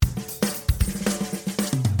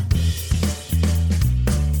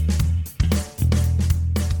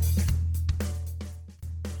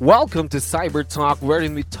Welcome to Cyber Talk,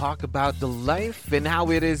 wherein we talk about the life and how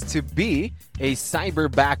it is to be a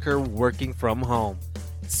cyberbacker working from home.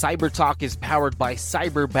 Cyber Talk is powered by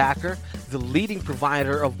Cyberbacker, the leading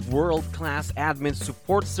provider of world-class admin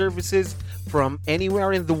support services from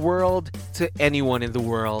anywhere in the world to anyone in the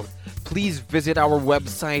world. Please visit our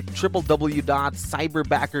website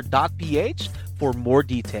www.cyberbacker.ph for more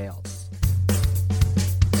details.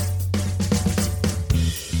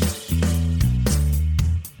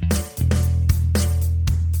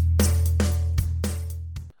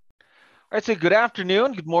 All right, so good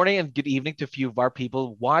afternoon, good morning, and good evening to a few of our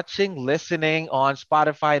people watching, listening on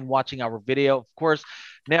Spotify, and watching our video, of course.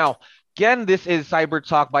 Now, again, this is Cyber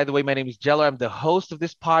Talk. By the way, my name is Jello. I'm the host of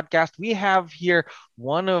this podcast. We have here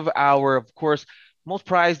one of our, of course, most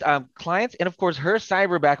prized clients, and of course, her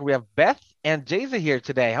cyberbacker. We have Beth and Jayza here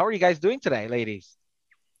today. How are you guys doing today, ladies?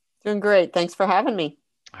 Doing great. Thanks for having me.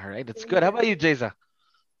 All right, that's good. How about you, Jayza?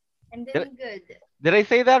 I'm doing good. Did I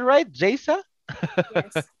say that right, Jayza?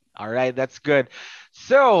 Yes. All right, that's good.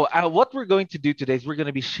 So, what we're going to do today is we're going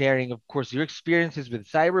to be sharing, of course, your experiences with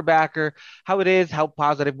Cyberbacker, how it is, how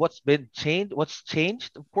positive, what's changed,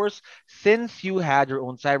 of course, since you had your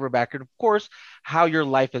own Cyberbacker, and of course, how your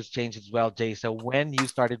life has changed as well, Jay. So, when you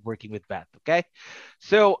started working with Beth, okay?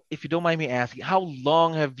 So, if you don't mind me asking, how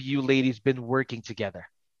long have you ladies been working together?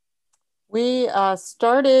 We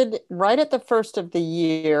started right at the first of the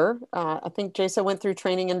year. I think Jason went through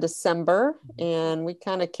training in December, and we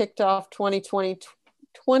kind of kicked off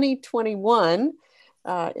 2021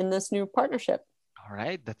 in this new partnership. All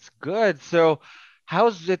right, that's good. So,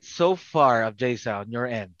 how's it so far, of Jason, on your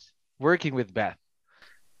end, working with Beth?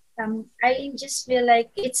 I just feel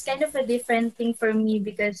like it's kind of a different thing for me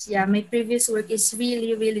because yeah, my previous work is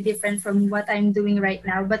really, really different from what I'm doing right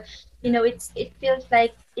now. But it feels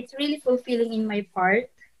like it's really fulfilling in my part,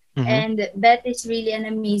 Mhm. and Beth is really an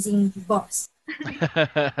amazing boss.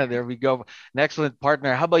 There we go. An excellent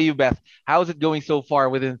partner. How about you, Beth? How's it going so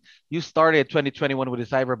far? You started 2021 with a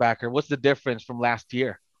cyberbacker. What's the difference from last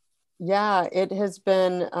year? Yeah, it has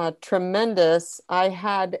been tremendous. I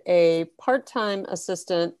had a part-time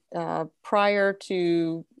assistant prior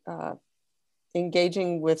to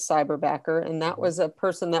engaging with Cyberbacker, and that was a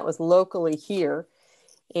person that was locally here.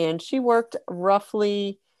 And she worked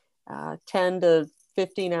roughly 10 to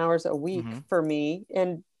 15 hours a week for me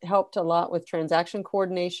and helped a lot with transaction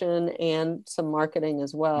coordination and some marketing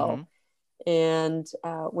as well. And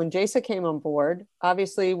when Jasa came on board,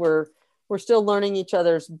 obviously we're still learning each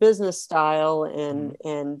other's business style, and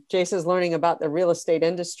Jasa's learning about the real estate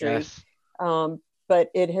industry. Yes. But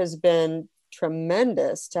it has been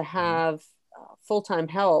tremendous to have full-time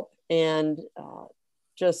help, and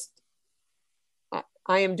just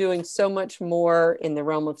I am doing so much more in the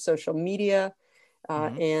realm of social media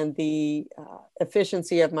and the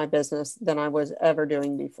efficiency of my business than I was ever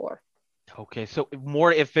doing before. Okay, so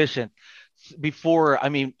more efficient before, I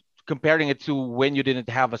mean, comparing it to when you didn't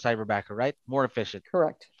have a cyberbacker, right? More efficient.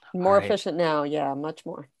 Correct. All More right. efficient now. Yeah, much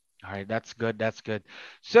more. All right, that's good. That's good.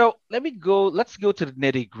 So let's go to the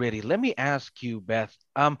nitty gritty. Let me ask you, Beth,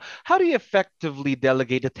 how do you effectively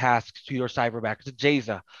delegate the tasks to your cyberbacker, to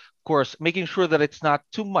Jayza? Of course, making sure that it's not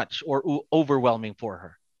too much or overwhelming for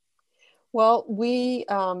her. Well, we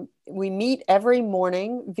meet every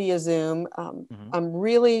morning via Zoom. I'm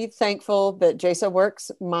really thankful that Jasa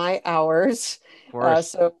works my hours. Of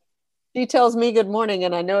course. So she tells me good morning,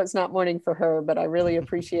 and I know it's not morning for her, but I really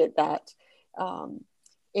appreciate that.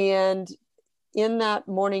 And in that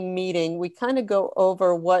morning meeting, we kind of go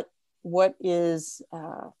over what is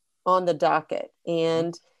on the docket.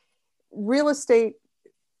 And real estate,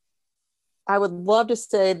 I would love to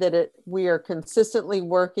say that we are consistently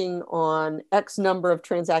working on X number of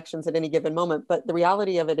transactions at any given moment. But the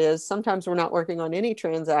reality of it is sometimes we're not working on any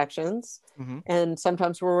transactions, and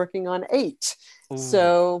sometimes we're working on 8. Ooh.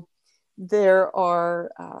 So there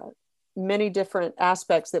are many different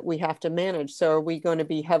aspects that we have to manage. So are we going to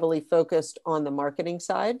be heavily focused on the marketing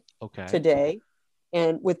side today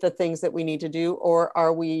and with the things that we need to do? Or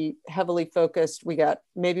are we heavily focused? We got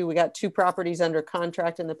 2 properties under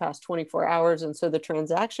contract in the past 24 hours. And so the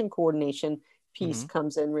transaction coordination piece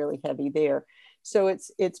comes in really heavy there. So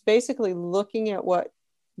it's basically looking at what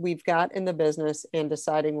we've got in the business and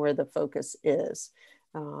deciding where the focus is.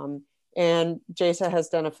 And Jasa has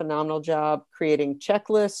done a phenomenal job creating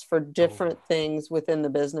checklists for different things within the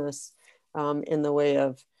business in the way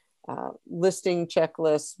of listing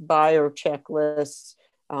checklists, buyer checklists,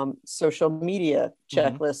 social media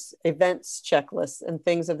checklists, events checklists, and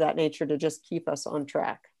things of that nature to just keep us on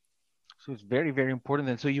track. So it's very, very important.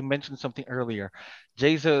 And so you mentioned something earlier.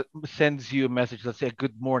 Jaysa sends you a message, let's say a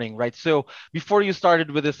good morning, right? So before you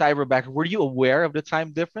started with the cyberbacker, were you aware of the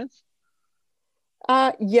time difference?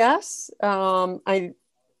 Yes. I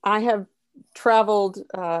have traveled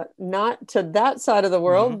not to that side of the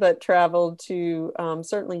world, but traveled to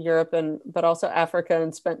certainly Europe but also Africa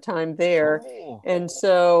and spent time there. Oh. And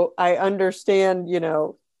so I understand,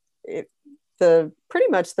 the pretty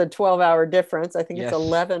much the 12-hour difference. I think it's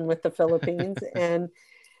 11 with the Philippines. And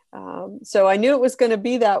so I knew it was going to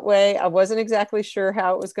be that way. I wasn't exactly sure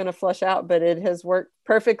how it was going to flush out, but it has worked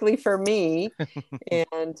perfectly for me.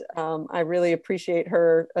 And I really appreciate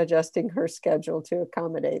her adjusting her schedule to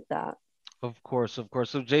accommodate that. Of course, of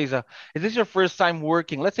course. So Jaysa, is this your first time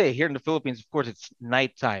working? Let's say here in the Philippines, of course, it's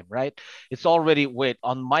nighttime, right? It's already, wait,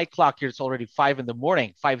 on my clock here, it's already 5 in the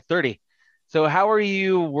morning, 5:30. So how are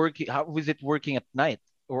you working? How is it working at night?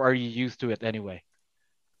 Or are you used to it anyway?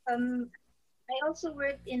 I also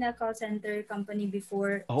worked in a call center company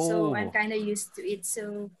before, so I'm kind of used to it.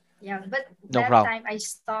 So yeah, but that time I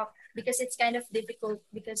stopped because it's kind of difficult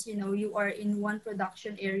because you are in one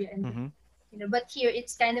production area and but here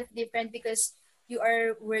it's kind of different because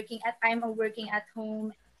I'm working at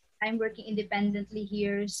home, I'm working independently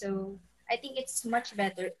here, so I think it's much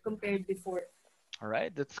better compared before. All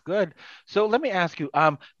right, that's good. So let me ask you,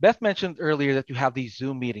 Beth mentioned earlier that you have these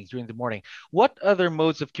Zoom meetings during the morning. What other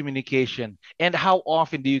modes of communication and how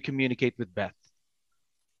often do you communicate with Beth?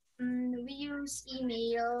 We use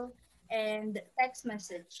email and text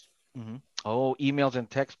message. Oh, emails and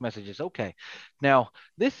text messages. Okay. Now,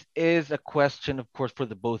 this is a question, of course, for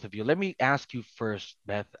the both of you. Let me ask you first,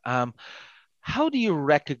 Beth. How do you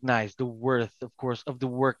recognize the worth, of course, of the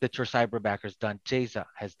work that your cyberbacker's done, Jaysa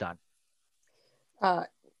has done?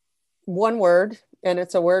 One word, and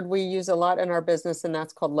it's a word we use a lot in our business, and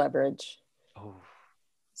that's called leverage. Oh,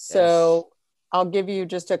 so yes. I'll give you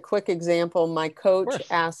just a quick example. My coach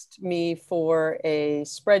asked me for a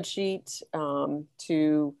spreadsheet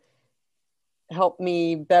to help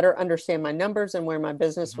me better understand my numbers and where my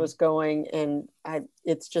business was going. And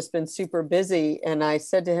it's just been super busy. And I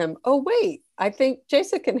said to him, oh, wait, I think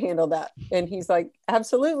Jaysa can handle that. And he's like,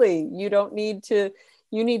 absolutely.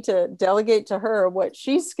 You need to delegate to her what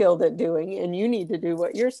she's skilled at doing, and you need to do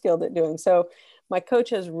what you're skilled at doing. So my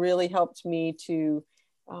coach has really helped me to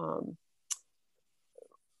I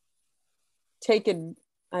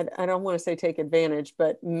don't want to say take advantage,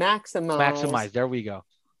 but maximize. There we go.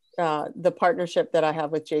 The partnership that I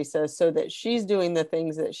have with Jaysa so that she's doing the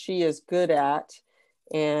things that she is good at.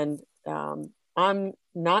 And I'm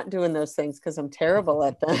not doing those things because I'm terrible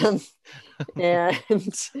at them.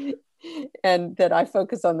 and that I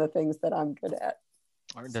focus on the things that I'm good at.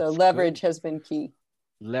 So leverage has been key.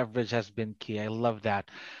 Leverage has been key. I love that.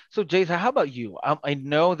 So Jaysa, how about you? I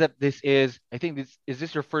know that is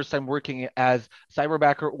this your first time working as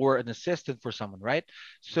cyberbacker or an assistant for someone, right?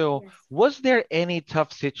 So yes. Was there any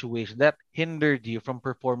tough situation that hindered you from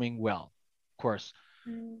performing well? Of course.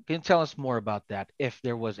 Can you tell us more about that if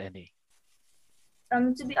there was any?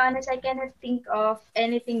 To be honest, I cannot think of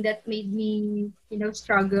anything that made me,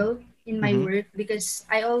 struggle in my work because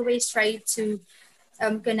I always try to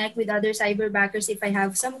connect with other cyberbackers if I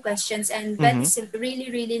have some questions. And Beth is really,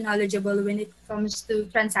 really knowledgeable when it comes to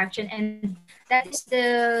transaction. And that is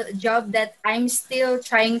the job that I'm still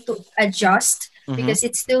trying to adjust because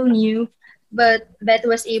it's still new. But Beth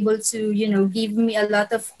was able to, give me a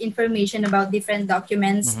lot of information about different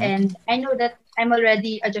documents. And I know that I'm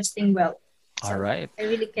already adjusting well. So all right. I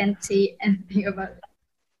really can't say anything about it.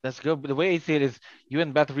 That's good. But the way I see it is you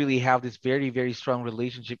and Beth really have this very, very strong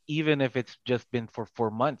relationship, even if it's just been for 4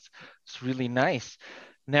 months. It's really nice.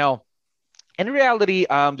 Now, in reality,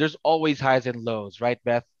 there's always highs and lows, right,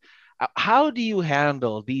 Beth? How do you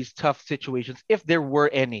handle these tough situations, if there were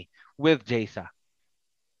any, with Jaysa?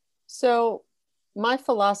 So my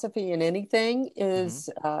philosophy in anything is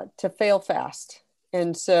to fail fast.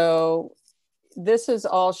 And so this is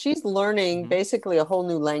all, she's learning basically a whole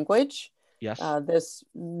new language. Yes. This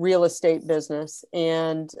real estate business.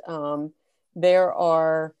 And there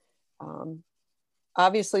are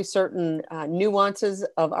obviously certain nuances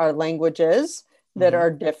of our languages that are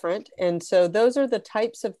different. And so those are the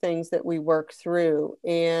types of things that we work through.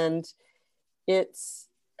 And it's,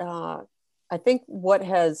 I think what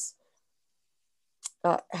has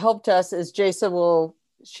helped us is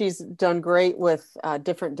she's done great with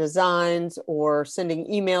different designs or sending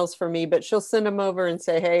emails for me, but she'll send them over and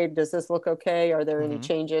say, hey, does this look okay? Are there any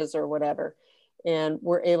changes or whatever? And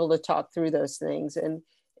we're able to talk through those things.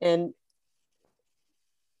 And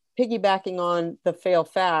piggybacking on the fail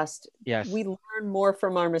fast, yes, we learn more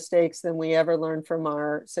from our mistakes than we ever learn from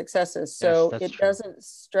our successes. So yes, it true. doesn't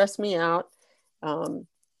stress me out.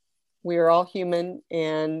 We are all human.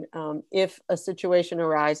 And if a situation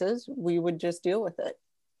arises, we would just deal with it.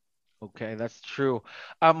 Okay, that's true.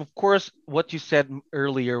 Of course, what you said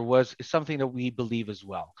earlier was something that we believe as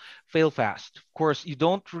well. Fail fast. Of course, you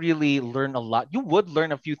don't really learn a lot. You would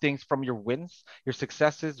learn a few things from your wins, your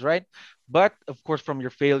successes, right? But of course, from your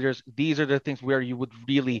failures, these are the things where you would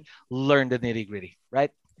really learn the nitty gritty, right?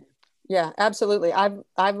 Yeah, absolutely.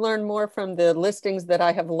 I've learned more from the listings that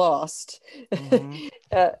I have lost, Mm-hmm.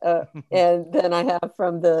 and than I have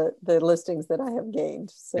from the listings that I have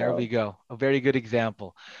gained. There we So, go. A very good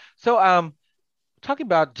example. So, talking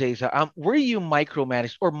about Jasa, were you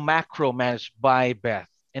micromanaged or macromanaged by Beth?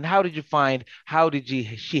 And how did you find, how did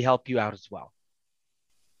she help you out as well?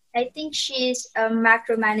 I think she's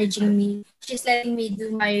macro-managing me. She's letting me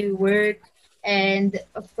do my work. And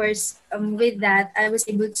of course, with that, I was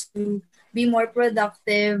able to be more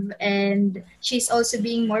productive. And she's also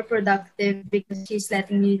being more productive because she's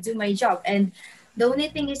letting me do my job. And the only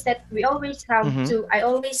thing is that Mm-hmm. I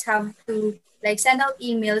always have to like send out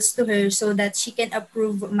emails to her so that she can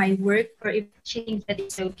approve my work or if she thinks that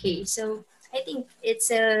it's okay. So I think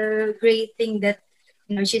it's a great thing that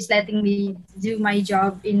she's letting me do my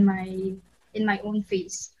job in my own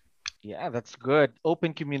face. Yeah, that's good.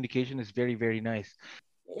 Open communication is very, very nice.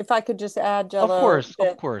 if I could just add, Of Jello, course, of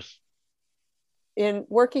that course. in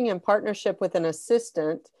working in partnership with an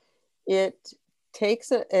assistant, it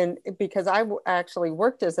takes and because I actually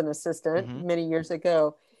worked as an assistant Mm-hmm. many years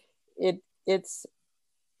ago, it's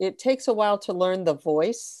it takes a while to learn the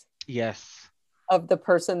voice Yes, of the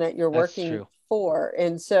person that you're that's working true. for.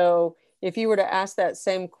 And so if you were to ask that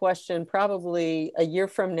same question probably a year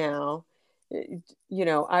from now,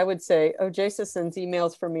 I would say, oh, Jasa sends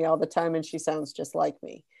emails for me all the time and she sounds just like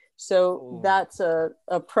me. So Oh. that's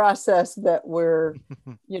a process that Of we're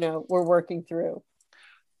working through.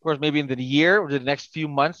 course, maybe in the year or the next few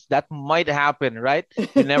months, that might happen, right?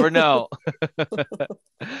 You never know.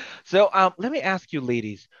 So, let me ask you,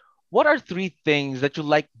 ladies, what are three things that you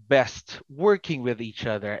like best working with each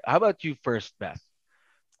other? How about you first, Beth?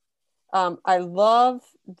 I love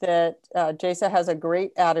that Jasa has a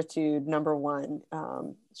great attitude, number one.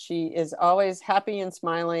 She is always happy and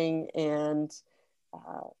smiling and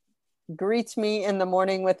uh, greets me in the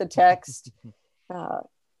morning with a text uh,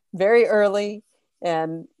 very early,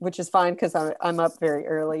 and which is fine because I'm up very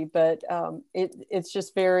early, but it's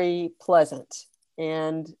just very pleasant.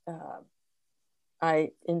 And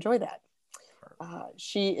I enjoy that.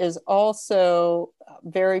 She is also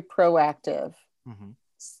very proactive Mm-hmm.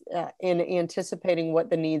 in anticipating what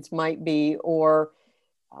the needs might be, or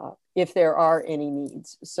if there are any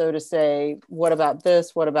needs. So to say, what about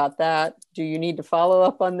this? What about that? Do you need to follow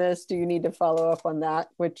up on this? Do you need to follow up on that?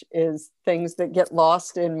 Which is things that get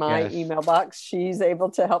lost in my Yes. email box. She's able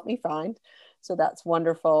to help me find. So that's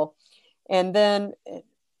wonderful. And then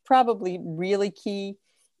probably really key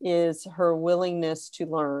is her willingness to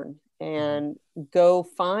learn Mm-hmm. and go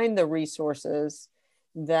find the resources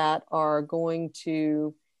that are going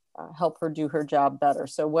to help her do her job better.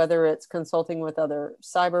 So whether it's consulting with other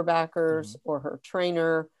cyberbackers Mm-hmm. or her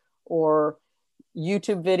trainer or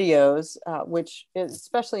YouTube videos, which is,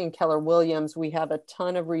 especially in Keller Williams, we have a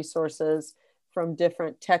ton of resources from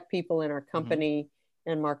different tech people in our Mm-hmm. company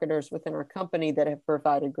and marketers within our company that have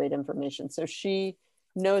provided great information. So she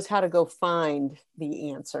knows how to go find the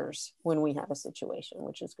answers when we have a situation,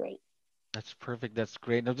 which is great. That's perfect. That's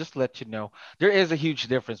great. Now, just to let you know, there is a huge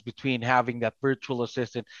difference between having that virtual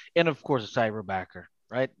assistant and, of course, a cyberbacker,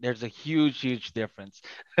 right? There's a huge, huge difference.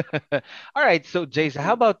 All right. So, Jason,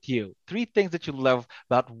 how about you? Three things that you love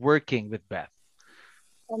about working with Beth.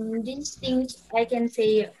 These things I can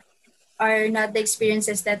say are not the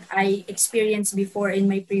experiences that I experienced before in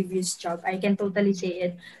my previous job. I can totally say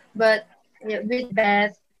it. But yeah, with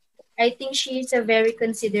Beth, I think she's a very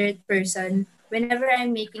considerate person. Whenever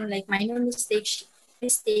I'm making like minor mistakes,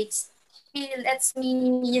 she lets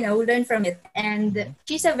me, learn from it. And Mm-hmm.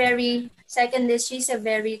 she's a very second is she's a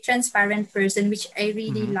very transparent person, which I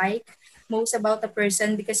really Mm-hmm. like most about a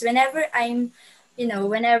person because whenever I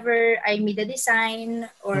made a design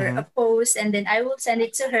or Mm-hmm. a post and then I will send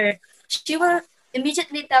it to her, she will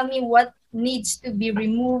immediately tell me what needs to be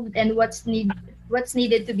removed and what's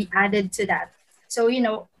needed to be added to that. So,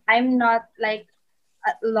 I'm not like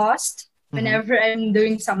lost Mm-hmm. whenever I'm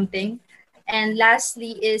doing something. And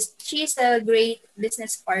lastly is she's a great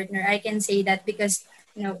business partner. I can say that because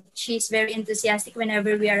she's very enthusiastic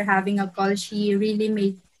whenever we are having a call. She really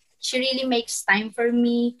makes time for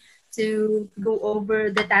me to go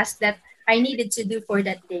over the task that I needed to do for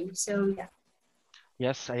that day. So yeah.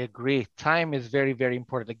 Yes, I agree. Time is very, very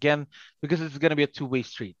important. Again, because it's going to be a two-way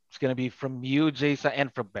street. It's going to be from you, Jasa,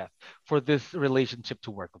 and from Beth for this relationship to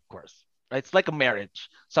work, of course. Right? It's like a marriage,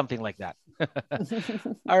 something like that.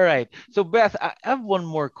 All right. So, Beth, I have one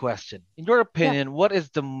more question. In your opinion, what is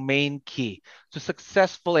the main key to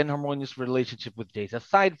successful and harmonious relationship with Jasa,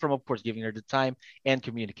 aside from, of course, giving her the time and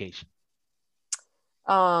communication?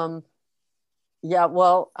 Yeah,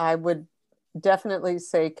 well, I would definitely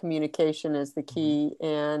say communication is the key,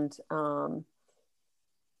 and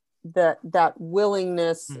that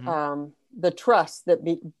willingness, the trust that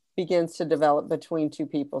begins to develop between two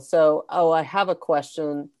people. So, I have a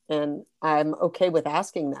question, and I'm okay with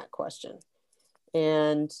asking that question,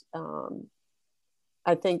 and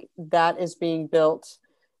I think that is being built,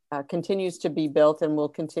 continues to be built, and will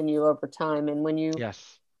continue over time. And when you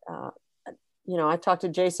I talk to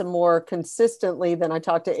Jason more consistently than I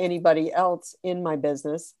talk to anybody else in my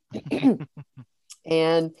business.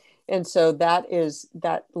 and so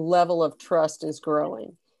that level of trust is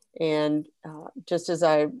growing. And just as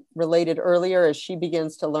I related earlier, as she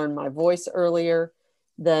begins to learn my voice earlier,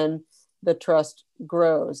 then the trust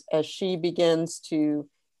grows. As she begins to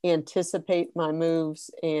anticipate my moves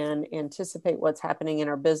and anticipate what's happening in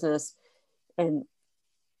our business and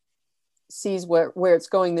sees where it's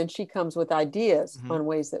going, then she comes with ideas on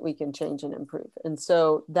ways that we can change and improve. And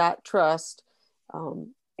so that trust,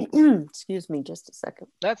 excuse me just a second.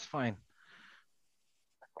 That's fine.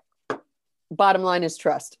 Bottom line is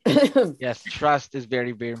trust. Yes, trust is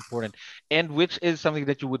very, very important. And which is something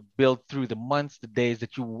that you would build through the months, the days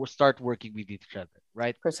that you start working with each other,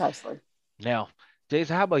 right? Precisely. Now, Jace,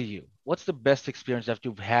 how about you? What's the best experience that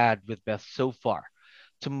you've had with Beth so far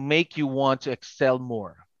to make you want to excel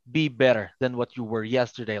more? Be better than what you were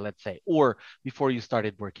yesterday, let's say, or before you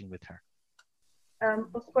started working with her?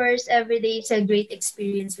 Of course, every day is a great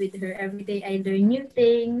experience with her. Every day I learn new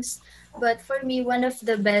things. But for me, one of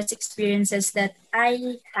the best experiences that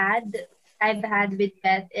I've had with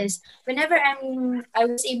Beth is whenever I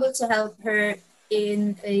was able to help her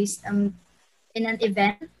in in an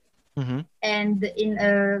event and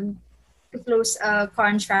to close a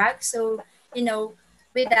contract. So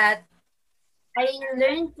with that, I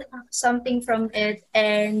learned something from it,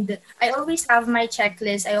 and I always have my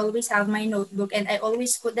checklist. I always have my notebook, and I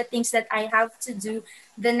always put the things that I have to do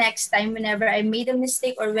the next time whenever I made a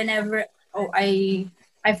mistake or whenever I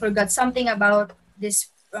forgot something about this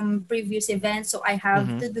previous event. So I have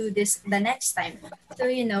to do this the next time. So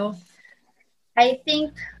I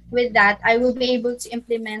think with that I will be able to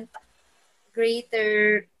implement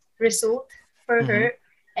greater result for her,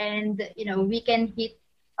 and we can hit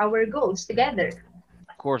our goals together.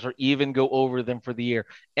 Of course, or even go over them for the year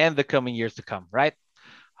and the coming years to come, right?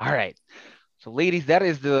 All right. So ladies, that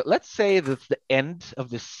is let's say that's the end of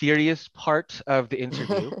the serious part of the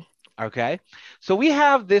interview. Okay. So we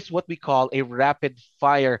have this, what we call a rapid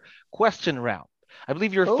fire question round. I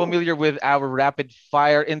believe you're familiar with our rapid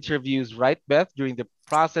fire interviews, right, Beth, during the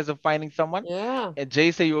process of finding someone? Yeah. And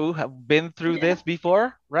Jason, you have been through this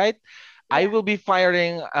before, right? Yeah. I will be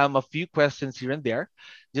firing a few questions here and there.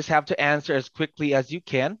 Just have to answer as quickly as you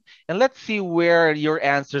can. And let's see where your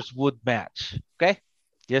answers would match. Okay?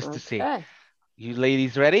 Just to see. You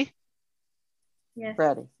ladies ready? Yes.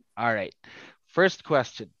 Ready. All right. First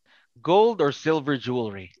question. Gold or silver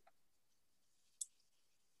jewelry?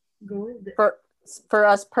 Gold. For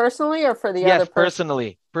us personally or for the other person?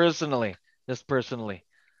 Yes, personally. Just personally.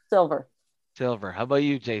 Silver. Silver. How about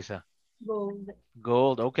you, Jasa? Gold.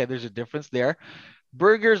 Gold. Okay, there's a difference there.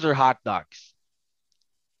 Burgers or hot dogs?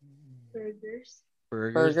 Burgers.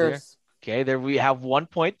 Burgers. There. Okay, there we have 1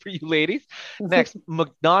 point for you ladies. Next,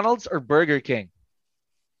 McDonald's or Burger King?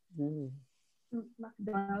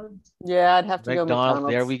 McDonald's. Yeah, I'd have to go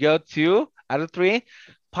McDonald's. There we go. 2 out of 3.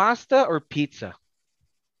 Pasta or pizza?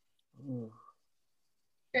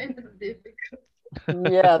 Kind of difficult.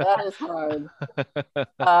 Yeah, that is hard.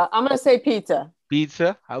 I'm going to say pizza.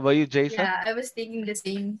 Pizza. How about you, Jason? Yeah, I was thinking the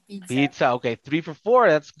same. Pizza. Okay, 3 for 4.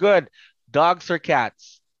 That's good. Dogs or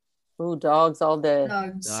cats? Ooh, dogs all day.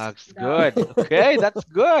 Dogs. Good. Okay, that's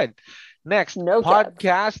good. Next, no podcast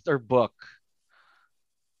cats. or book?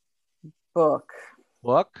 Book.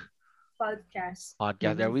 Podcast.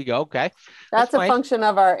 There we go. Okay. That's a function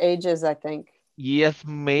of our ages, I think. Yes,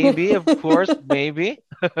 maybe, of course, maybe.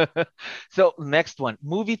 So next one,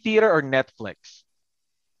 movie theater or Netflix?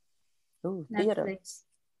 Ooh, theater. Netflix.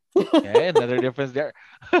 Okay, another difference there.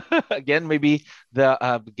 Again, maybe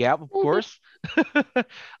the gap, of course.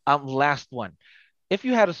 Last one. If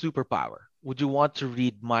you had a superpower, would you want to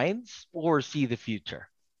read minds or see the future?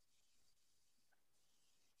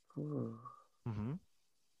 Mm-hmm.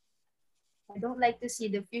 I don't like to see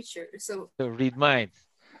the future, so So read minds.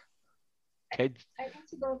 Okay. I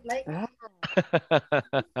also don't like. I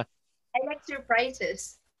like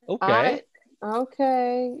surprises. Okay.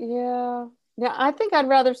 Okay, yeah. Yeah, I think I'd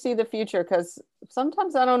rather see the future because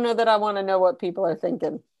sometimes I don't know that I want to know what people are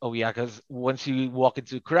thinking. Oh yeah, because once you walk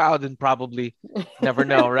into a crowd and probably never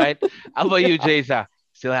know, right? How about you, Jasa?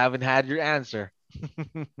 Still haven't had your answer.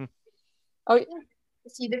 Oh,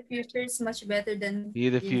 See the future is much better than, See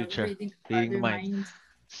the future, reading reading other minds. minds.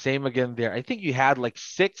 Same again there. I think you had like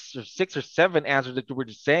six or seven answers that were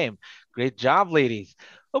the same. Great job, ladies.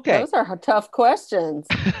 Okay. those are tough questions.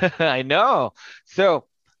 I know. So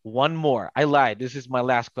one more. I lied. This is my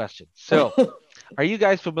last question. So are you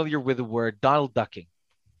guys familiar with the word Donald ducking?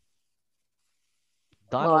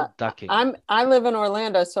 Donald Well, ducking. I live in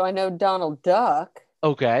Orlando, so I know Donald Duck.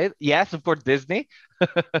 Okay. Yes, of course, Disney.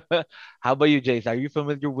 How about you, Jace? Are you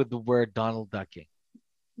familiar with the word Donald ducking?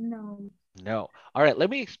 No. No. All right, let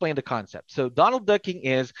me explain the concept. So Donald ducking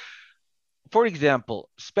is, for example,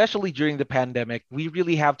 especially during the pandemic, we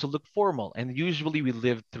really have to look formal. And usually we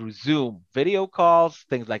live through Zoom, video calls,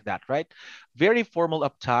 things like that, right? Very formal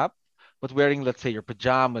up top, but wearing, let's say, your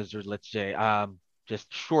pajamas or let's say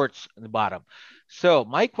just shorts in the bottom. So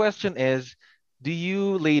my question is, do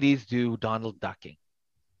you ladies do Donald ducking?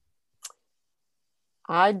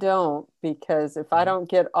 I don't, because if I Mhm. don't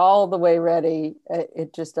get all the way ready,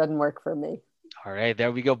 it just doesn't work for me. All right,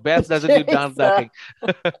 there we go. Beth doesn't do Donald ducking.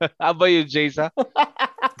 How about you, Jasa?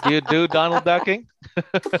 Do you do Donald ducking?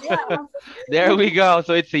 Yeah. There we go.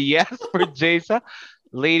 So it's a yes for Jasa.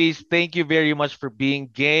 Ladies, thank you very much for being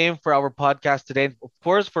game for our podcast today. And of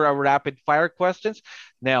course, for our rapid fire questions.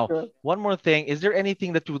 Now, Sure. one more thing. Is there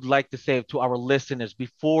anything that you would like to say to our listeners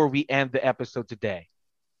before we end the episode today?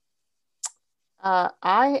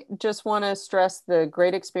 I just want to stress the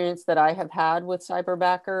great experience that I have had with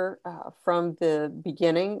Cyberbacker from the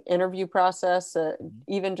beginning interview process,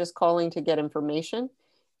 even just calling to get information,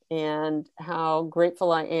 and how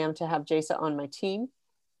grateful I am to have Jasa on my team.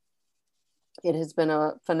 It has been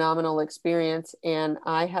a phenomenal experience, and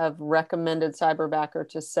I have recommended Cyberbacker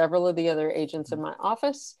to several of the other agents in my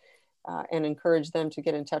office and encouraged them to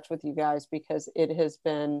get in touch with you guys because it has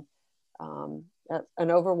been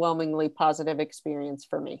an overwhelmingly positive experience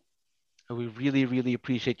for me. We really, really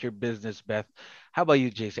appreciate your business, Beth. How about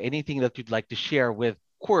you, Jason? Anything that you'd like to share with,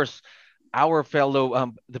 of course, our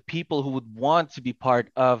fellow, the people who would want to be part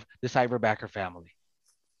of the Cyberbacker family?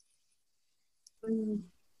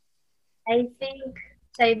 I think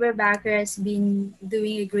Cyberbacker has been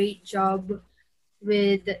doing a great job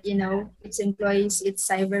with, its employees, its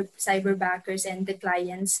cyberbackers and the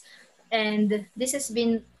clients. And this has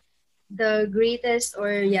been the greatest,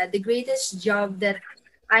 the greatest job that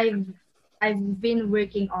I've I've been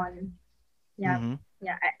working on. Yeah. Mm-hmm.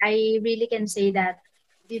 Yeah. I really can say that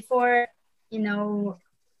before,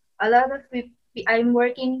 a lot of people, I'm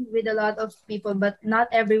working with a lot of people, but not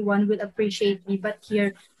everyone will appreciate me. But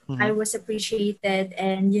here, I Mm-hmm. was appreciated,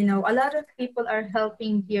 and a lot of people are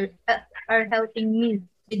helping here, are helping me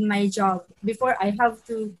with my job. Before, I have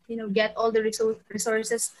to, get all the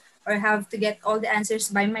resources or have to get all the answers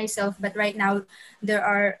by myself. But right now, there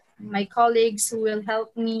are my colleagues who will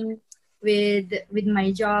help me with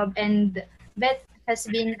my job, and Beth has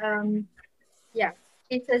been yeah,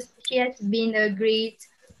 she has been a great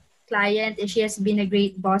client, and she has been a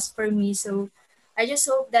great boss for me. So I just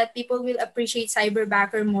hope that people will appreciate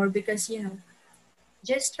Cyberbacker more because,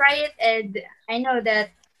 just try it. And I know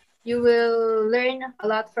that you will learn a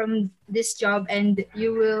lot from this job and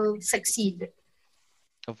you will succeed.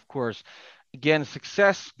 Of course. Again,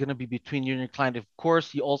 success going to be between you and your client. Of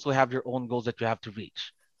course, you also have your own goals that you have to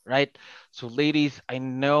reach, right? So, ladies, I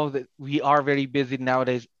know that we are very busy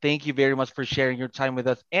nowadays. Thank you very much for sharing your time with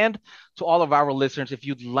us. And to all of our listeners, if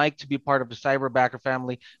you'd like to be part of the Cyberbacker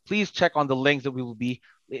family, please check on the links that we will be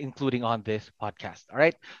including on this podcast. All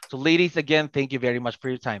right. So, ladies, again, thank you very much for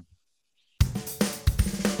your time.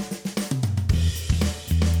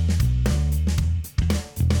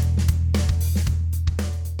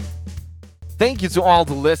 Thank you to all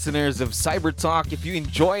the listeners of Cyber Talk. If you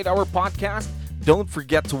enjoyed our podcast, don't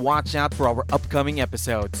forget to watch out for our upcoming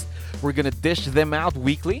episodes. We're going to dish them out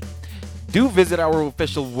weekly. Do visit our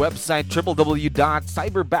official website,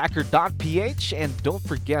 www.cyberbacker.ph, and don't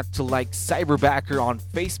forget to like Cyberbacker on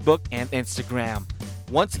Facebook and Instagram.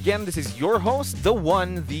 Once again, this is your host, the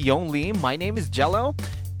one, the only. My name is Jello.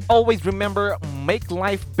 Always remember, make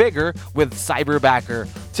life bigger with Cyberbacker.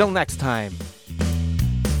 Till next time.